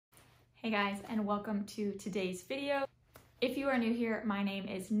Hey guys, and welcome to today's video. If you are new here, my name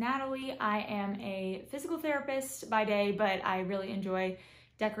is Natalie. I am a physical therapist by day, but I really enjoy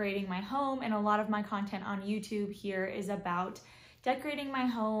decorating my home, and a lot of my content on YouTube here is about decorating my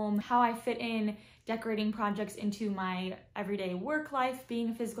home, how I fit in decorating projects into my everyday work life,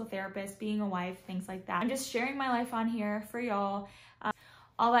 being a physical therapist, being a wife, things like that. I'm just sharing my life on here for y'all.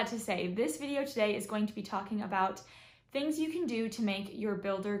 All that to say, this video today is going to be talking about things you can do to make your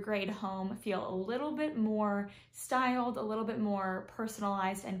builder grade home feel a little bit more styled, a little bit more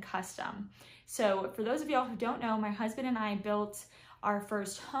personalized and custom. So for those of y'all who don't know, my husband and I built our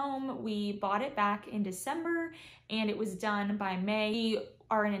first home. We bought it back in December and it was done by May. We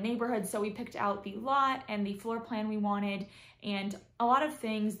are in a neighborhood, so we picked out the lot and the floor plan we wanted, and a lot of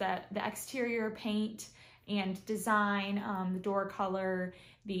things, that the exterior paint and design, the door color,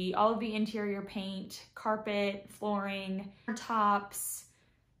 all of the interior paint, carpet, flooring, tops.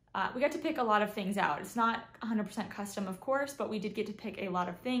 We got to pick a lot of things out. It's not 100% custom, of course, but we did get to pick a lot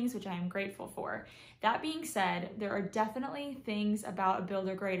of things, which I am grateful for. That being said, there are definitely things about a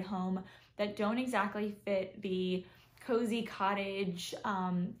builder grade home that don't exactly fit the cozy cottage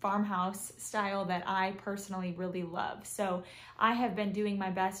farmhouse style that I personally really love. So I have been doing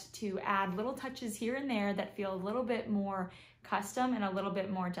my best to add little touches here and there that feel a little bit more custom and a little bit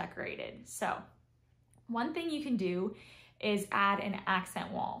more decorated. So one thing you can do is add an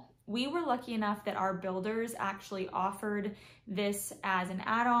accent wall. We were lucky enough that our builders actually offered this as an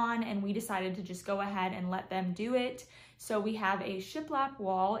add-on, and we decided to just go ahead and let them do it. So we have a shiplap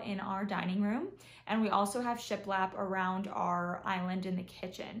wall in our dining room, and we also have shiplap around our island in the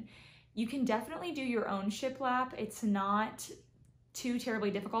kitchen. You can definitely do your own shiplap. It's not too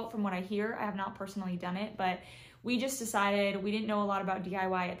terribly difficult from what I hear. I have not personally done it, but we just decided, we didn't know a lot about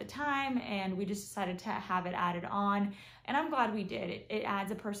DIY at the time, and we just decided to have it added on, and I'm glad we did. It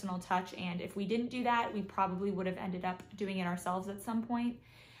adds a personal touch, and if we didn't do that, we probably would have ended up doing it ourselves at some point.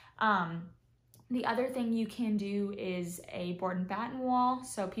 The other thing you can do is a board and batten wall.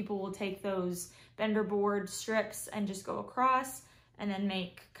 So people will take those bender board strips and just go across and then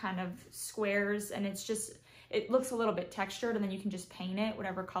make kind of squares, and it looks a little bit textured, and then you can just paint it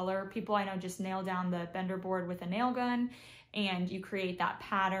whatever color. People I know just nail down the bender board with a nail gun, and you create that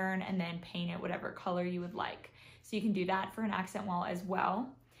pattern and then paint it whatever color you would like. So you can do that for an accent wall as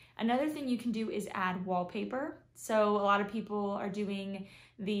well. Another thing you can do is add wallpaper. So a lot of people are doing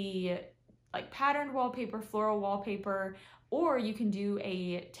the patterned wallpaper, floral wallpaper, or you can do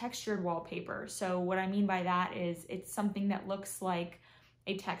a textured wallpaper. So what I mean by that is it's something that looks like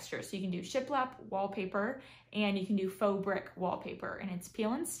a texture. So you can do shiplap wallpaper, and you can do faux brick wallpaper, and it's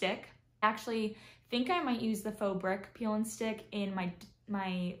peel and stick. I actually think I might use the faux brick peel and stick in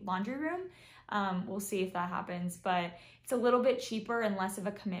my laundry room. We'll see if that happens, but it's a little bit cheaper and less of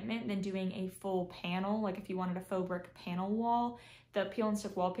a commitment than doing a full panel. Like if you wanted a faux brick panel wall, the peel and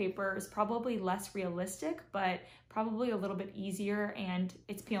stick wallpaper is probably less realistic, but probably a little bit easier, and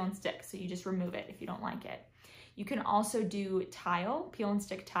it's peel and stick, so you just remove it if you don't like it. You can also do tile, peel and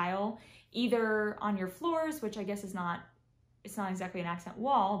stick tile, either on your floors, which I guess it's not exactly an accent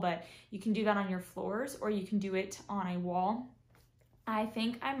wall, but you can do that on your floors, or you can do it on a wall. I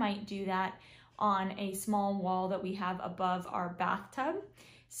think I might do that on a small wall that we have above our bathtub.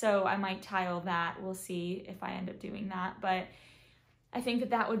 So I might tile that. We'll see if I end up doing that, but I think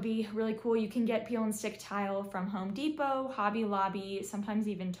that would be really cool. You can get peel and stick tile from Home Depot, Hobby Lobby, sometimes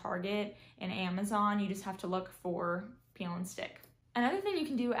even Target and Amazon. You just have to look for peel and stick. Another thing you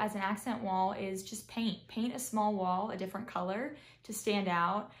can do as an accent wall is just paint a small wall a different color to stand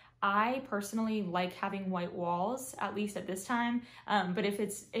out. I personally like having white walls, at least at this time, but if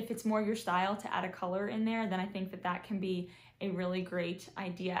it's more your style to add a color in there, then I think that can be a really great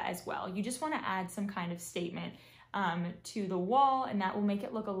idea as well. You just want to add some kind of statement to the wall, and that will make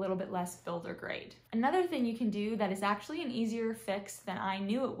it look a little bit less builder grade. Another thing you can do that is actually an easier fix than I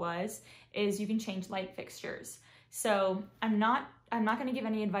knew it was is you can change light fixtures. So I'm not going to give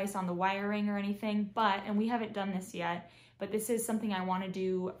any advice on the wiring or anything, and we haven't done this yet, but this is something I want to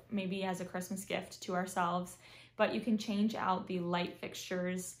do maybe as a Christmas gift to ourselves. But you can change out the light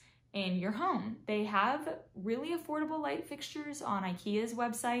fixtures in your home. They have really affordable light fixtures on IKEA's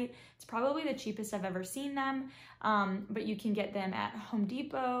website. It's probably the cheapest I've ever seen them, but you can get them at Home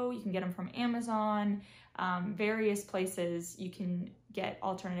Depot, you can get them from Amazon, various places. You can get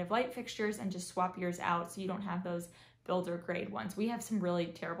alternative light fixtures and just swap yours out so you don't have those builder grade ones. We have some really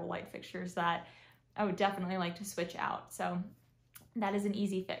terrible light fixtures that I would definitely like to switch out. So that is an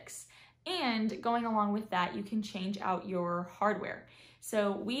easy fix. And going along with that, you can change out your hardware.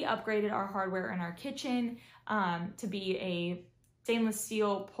 So we upgraded our hardware in our kitchen to be a stainless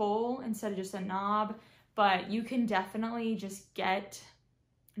steel pole instead of just a knob, but you can definitely just get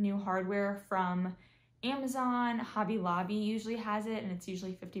new hardware from Amazon. Hobby Lobby usually has it, and it's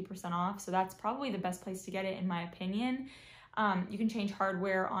usually 50% off, so that's probably the best place to get it in my opinion. You can change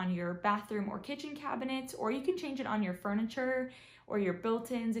hardware on your bathroom or kitchen cabinets, or you can change it on your furniture or your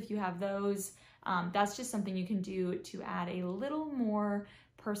built-ins if you have those. That's just something you can do to add a little more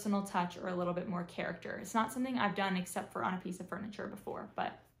personal touch or a little bit more character. It's not something I've done except for on a piece of furniture before,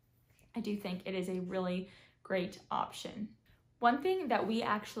 but I do think it is a really great option. One thing that we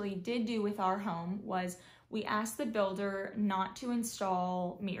actually did do with our home was we asked the builder not to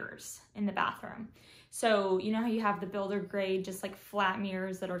install mirrors in the bathroom. So you know how you have the builder grade, just like flat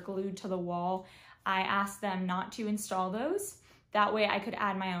mirrors that are glued to the wall? I asked them not to install those. That way I could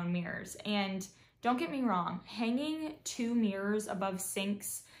add my own mirrors. And don't get me wrong, hanging 2 mirrors above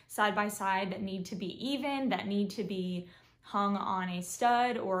sinks side by side that need to be even, that need to be hung on a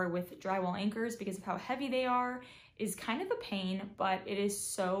stud or with drywall anchors because of how heavy they are, is kind of a pain, but it is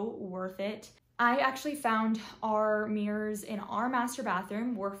so worth it. I actually found our mirrors in our master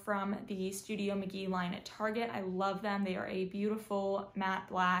bathroom were from the Studio McGee line at Target. I love them. They are a beautiful matte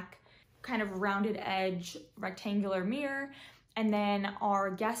black, kind of rounded edge, rectangular mirror. And then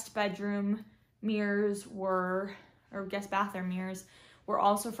our guest bedroom mirrors or guest bathroom mirrors were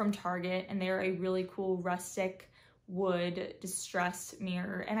also from Target, and they're a really cool rustic wood distressed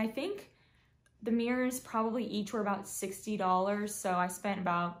mirror. And I think the mirrors probably each were about $60, so I spent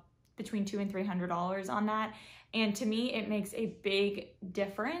about between $200 and $300 on that. And to me, it makes a big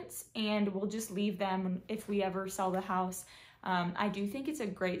difference, and we'll just leave them if we ever sell the house. I do think it's a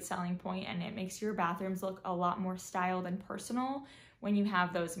great selling point, and it makes your bathrooms look a lot more styled and personal when you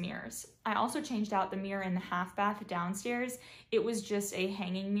have those mirrors. I also changed out the mirror in the half bath downstairs. It was just a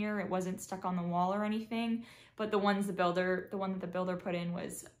hanging mirror. It wasn't stuck on the wall or anything, but the one that the builder put in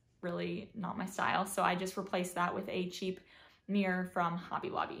was really not my style. So I just replaced that with a cheap mirror from Hobby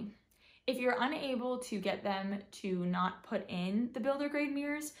Lobby. If you're unable to get them to not put in the builder grade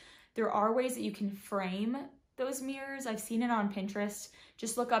mirrors, there are ways that you can frame those mirrors. I've seen it on Pinterest.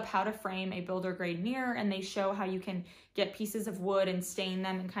 Just look up how to frame a builder grade mirror, and they show how you can get pieces of wood and stain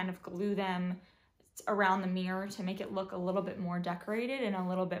them and kind of glue them around the mirror to make it look a little bit more decorated and a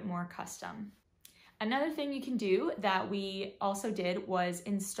little bit more custom. Another thing you can do that we also did was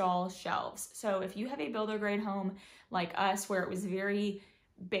install shelves. So if you have a builder grade home like us where it was very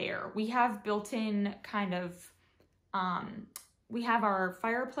bare, we have built-in kind of, we have our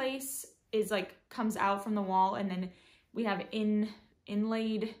fireplace is like comes out from the wall, and then we have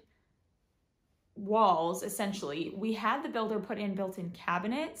inlaid walls essentially. We had the builder put in built-in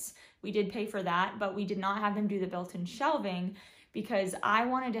cabinets. We did pay for that, but we did not have them do the built-in shelving because I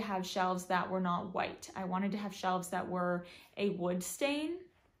wanted to have shelves that were not white. I wanted to have shelves that were a wood stain.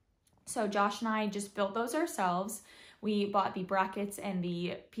 So Josh and I just built those ourselves. We bought the brackets and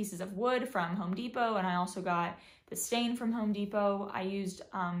the pieces of wood from Home Depot, and I also got the stain from Home Depot. I used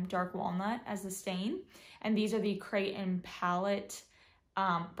dark walnut as the stain, and these are the crate and pallet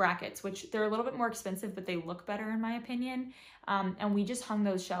brackets, which they're a little bit more expensive, but they look better in my opinion. And we just hung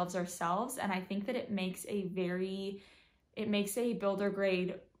those shelves ourselves, and I think that it makes a builder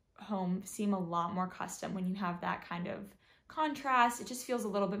grade home seem a lot more custom when you have that kind of contrast. It just feels a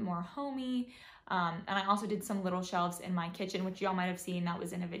little bit more homey. And I also did some little shelves in my kitchen, which y'all might have seen. That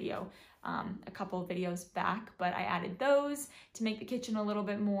was in a video a couple of videos back, but I added those to make the kitchen a little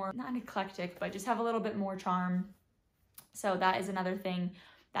bit more, not eclectic, but just have a little bit more charm. So that is another thing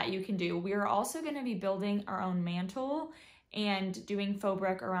that you can do. We are also going to be building our own mantle and doing faux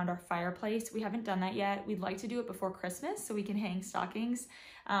brick around our fireplace. We haven't done that yet. We'd like to do it before Christmas so we can hang stockings.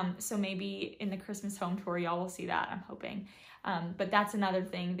 So maybe in the Christmas home tour, y'all will see that, I'm hoping. But that's another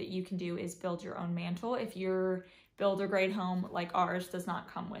thing that you can do is build your own mantle if your builder grade home like ours does not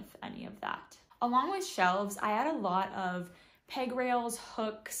come with any of that. Along with shelves, I add a lot of peg rails,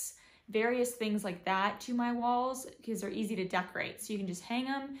 hooks, various things like that to my walls because they're easy to decorate. So you can just hang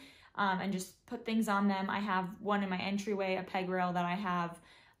them and just put things on them. I have one in my entryway, a peg rail that I have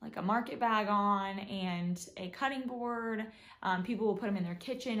like a market bag on and a cutting board. People will put them in their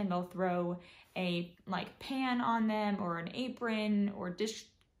kitchen and they'll throw a like pan on them or an apron or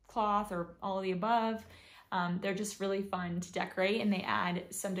dishcloth or all of the above. They're just really fun to decorate, and they add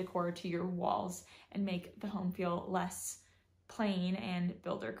some decor to your walls and make the home feel less plain and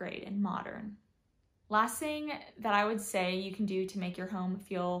builder grade and modern. Last thing that I would say you can do to make your home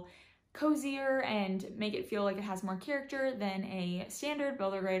feel cozier and make it feel like it has more character than a standard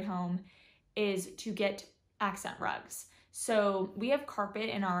builder grade home is to get accent rugs. So we have carpet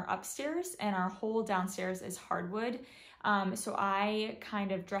in our upstairs and our whole downstairs is hardwood. So I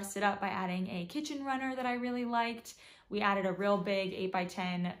kind of dressed it up by adding a kitchen runner that I really liked. We added a real big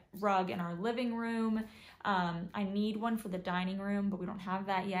 8x10 rug in our living room. I need one for the dining room, but we don't have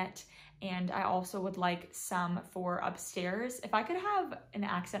that yet. And I also would like some for upstairs. If I could have an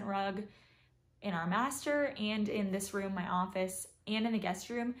accent rug in our master and in this room, my office, and in the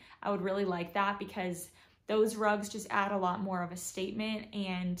guest room, I would really like that, because those rugs just add a lot more of a statement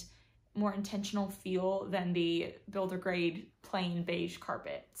and more intentional feel than the builder grade plain beige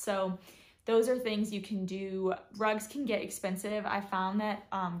carpet. So those are things you can do. Rugs can get expensive. I found that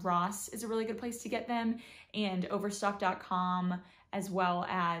Ross is a really good place to get them, and Overstock.com, as well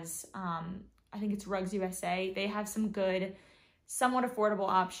as I think it's Rugs USA. They have some good, somewhat affordable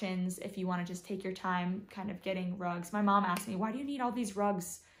options if you want to just take your time kind of getting rugs. My mom asked me, why do you need all these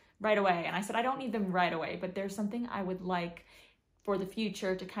rugs right away? And I said, I don't need them right away, but there's something I would like for the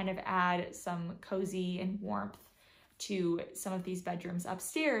future to kind of add some cozy and warmth to some of these bedrooms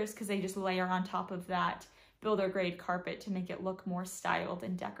upstairs, because they just layer on top of that builder grade carpet to make it look more styled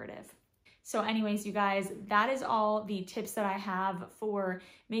and decorative. So anyways, you guys, that is all the tips that I have for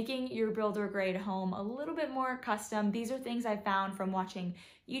making your builder grade home a little bit more custom. These are things I found from watching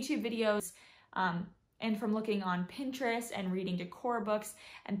YouTube videos and from looking on Pinterest and reading decor books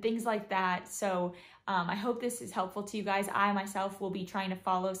and things like that. So I hope this is helpful to you guys. I myself will be trying to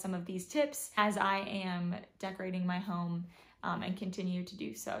follow some of these tips as I am decorating my home and continue to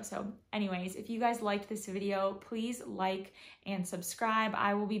do so. So anyways, if you guys liked this video, please like and subscribe.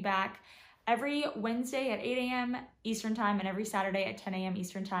 I will be back every Wednesday at 8 a.m. Eastern Time and every Saturday at 10 a.m.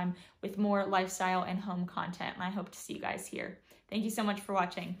 Eastern Time with more lifestyle and home content. And I hope to see you guys here. Thank you so much for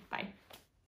watching. Bye.